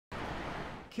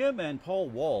Kim and Paul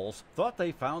Walls thought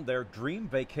they found their dream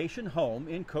vacation home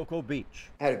in Cocoa Beach.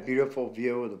 Had a beautiful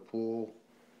view of the pool,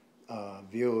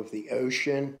 view of the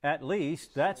ocean. At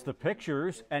least that's the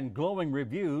pictures and glowing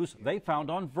reviews they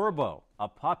found on Vrbo, a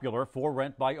popular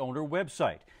for-rent-by-owner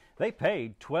website. They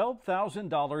paid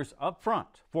 $12,000 up front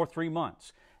for 3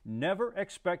 months, never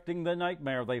expecting the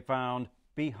nightmare they found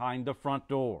behind the front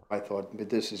door. I thought, but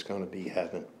this is going to be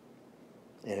heaven,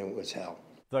 and it was hell.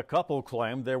 The couple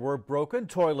claimed there were broken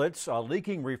toilets, a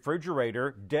leaking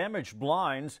refrigerator, damaged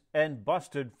blinds, and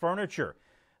busted furniture.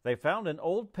 They found an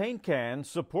old paint can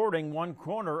supporting one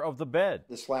corner of the bed.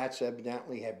 The slats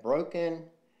evidently had broken,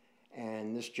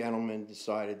 and this gentleman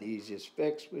decided the easiest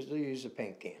fix was to use a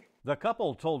paint can. The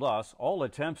couple told us all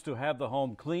attempts to have the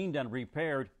home cleaned and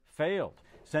repaired failed,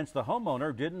 since the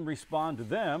homeowner didn't respond to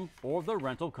them or the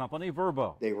rental company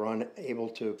Vrbo. They were unable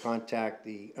to contact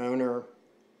the owner,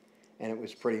 and it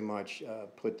was pretty much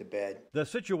put to bed. The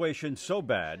situation's so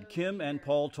bad, Kim and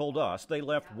Paul told us they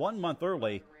left 1 month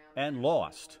early and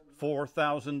lost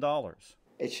 $4,000.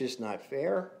 It's just not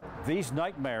fair. These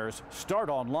nightmares start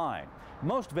online.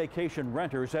 Most vacation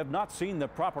renters have not seen the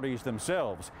properties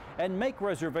themselves and make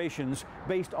reservations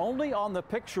based only on the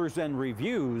pictures and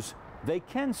reviews they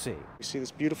can see. We see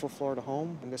this beautiful Florida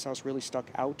home, and this house really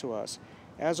stuck out to us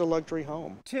as a luxury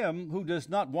home. Tim, who does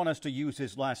not want us to use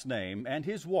his last name, and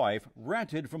his wife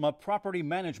rented from a property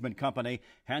management company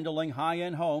handling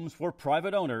high-end homes for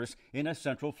private owners in a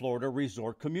Central Florida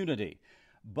resort community.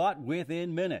 But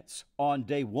within minutes, on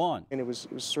day one. And it was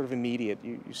sort of immediate.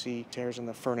 You see tears in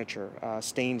the furniture,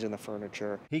 stains in the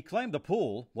furniture. He claimed the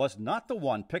pool was not the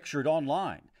one pictured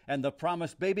online, and the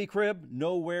promised baby crib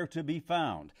nowhere to be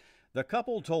found. The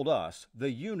couple told us the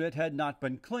unit had not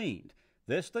been cleaned.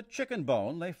 This the chicken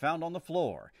bone they found on the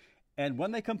floor. And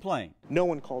when they complained, no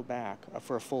one called back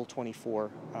for a full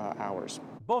 24 hours.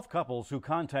 Both couples who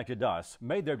contacted us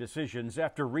made their decisions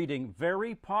after reading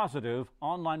very positive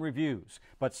online reviews,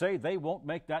 but say they won't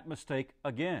make that mistake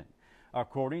again.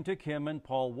 According to Kim and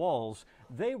Paul Walls,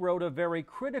 they wrote a very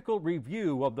critical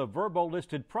review of the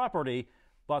Vrbo-listed property,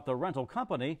 but the rental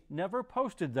company never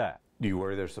posted that. Do you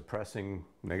worry they're suppressing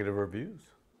negative reviews?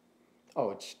 Oh,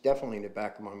 it's definitely in the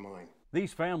back of my mind.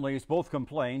 These families both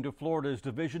complained to Florida's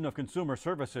Division of Consumer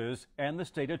Services and the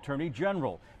State Attorney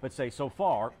General, but say so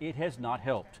far it has not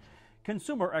helped.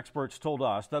 Consumer experts told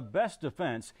us the best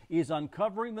defense is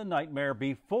uncovering the nightmare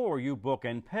before you book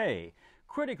and pay.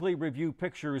 Critically review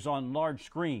pictures on large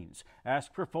screens,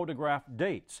 ask for photograph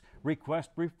dates, request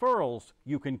referrals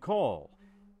you can call.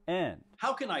 And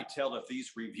how can I tell if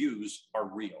these reviews are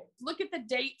real? Look at the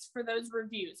dates for those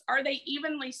reviews. Are they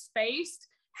evenly spaced?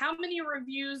 How many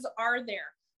reviews are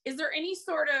there? Is there any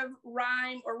sort of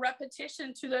rhyme or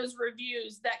repetition to those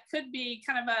reviews that could be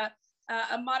kind of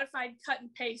a modified cut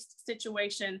and paste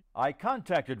situation? I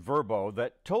contacted Vrbo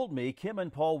that told me Kim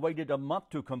and Paul waited a month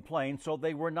to complain, so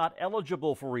they were not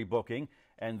eligible for rebooking,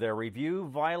 and their review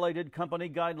violated company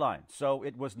guidelines, so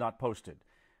it was not posted.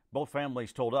 Both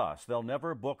families told us they'll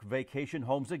never book vacation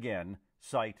homes again,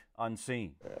 sight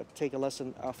unseen. Take a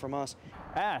lesson from us.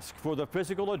 Ask for the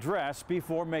physical address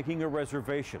before making a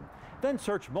reservation. Then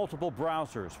search multiple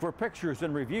browsers for pictures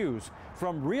and reviews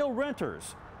from real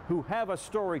renters who have a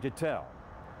story to tell.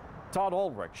 Todd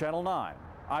Ulrich, Channel 9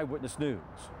 Eyewitness News.